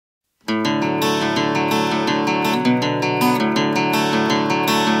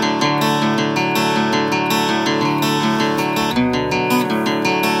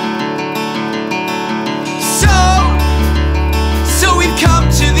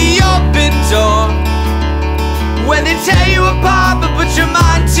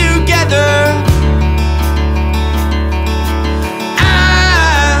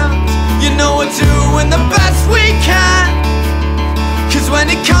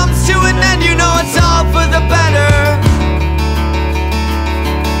comes to an end, you know it's all for the better.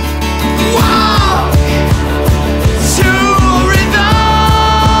 Walk to a rhythm.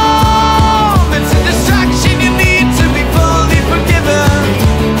 It's a distraction you need to be fully forgiven.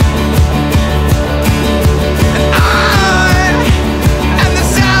 And I am the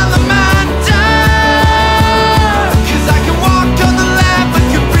salamander, 'cause I can walk on the land but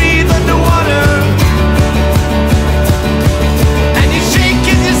can breathe underwater. And you shake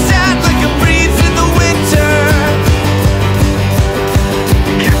and you sad like a breeze in the winter.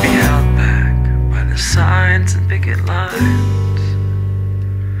 Can't be held back by the signs and picket lines.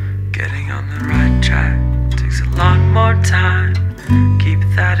 Getting on the right track takes a lot more time. Keep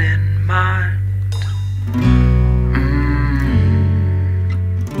that in mind.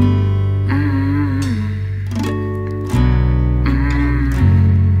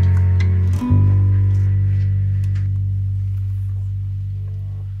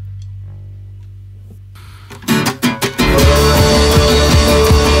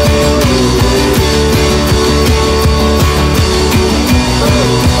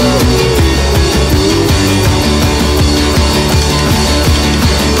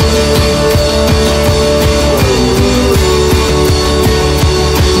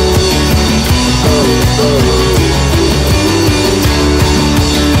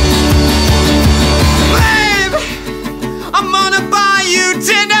 Babe, I'm gonna buy you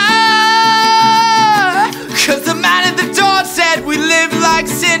dinner, 'cause the man at the door said we live like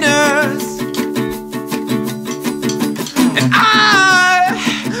sinners. And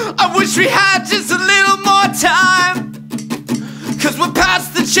I wish we had just a little more time, 'cause we're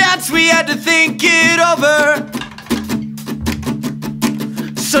past the chance we had to think it over.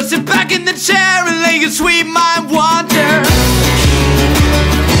 So sit back in the chair and let your sweet mind wander.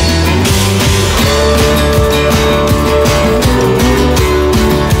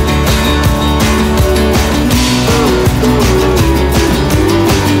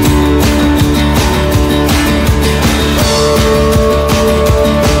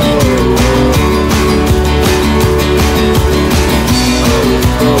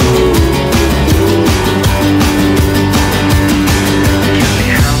 Can't be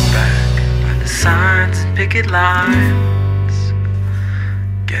held back by the signs and picket lines.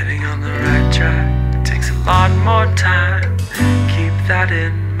 Getting on the right track takes a lot more time. Keep that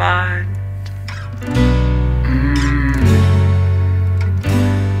in mind.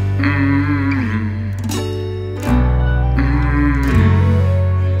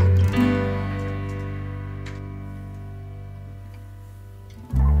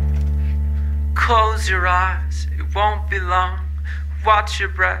 Close your eyes, it won't be long. Watch your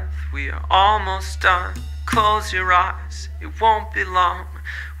breath, we are almost done. Close your eyes, it won't be long.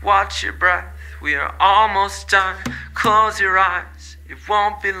 Watch your breath, we are almost done. Close your eyes, it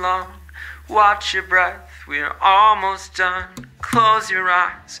won't be long. Watch your breath, we are almost done. Close your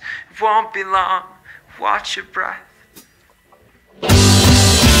eyes, it won't be long. Watch your breath.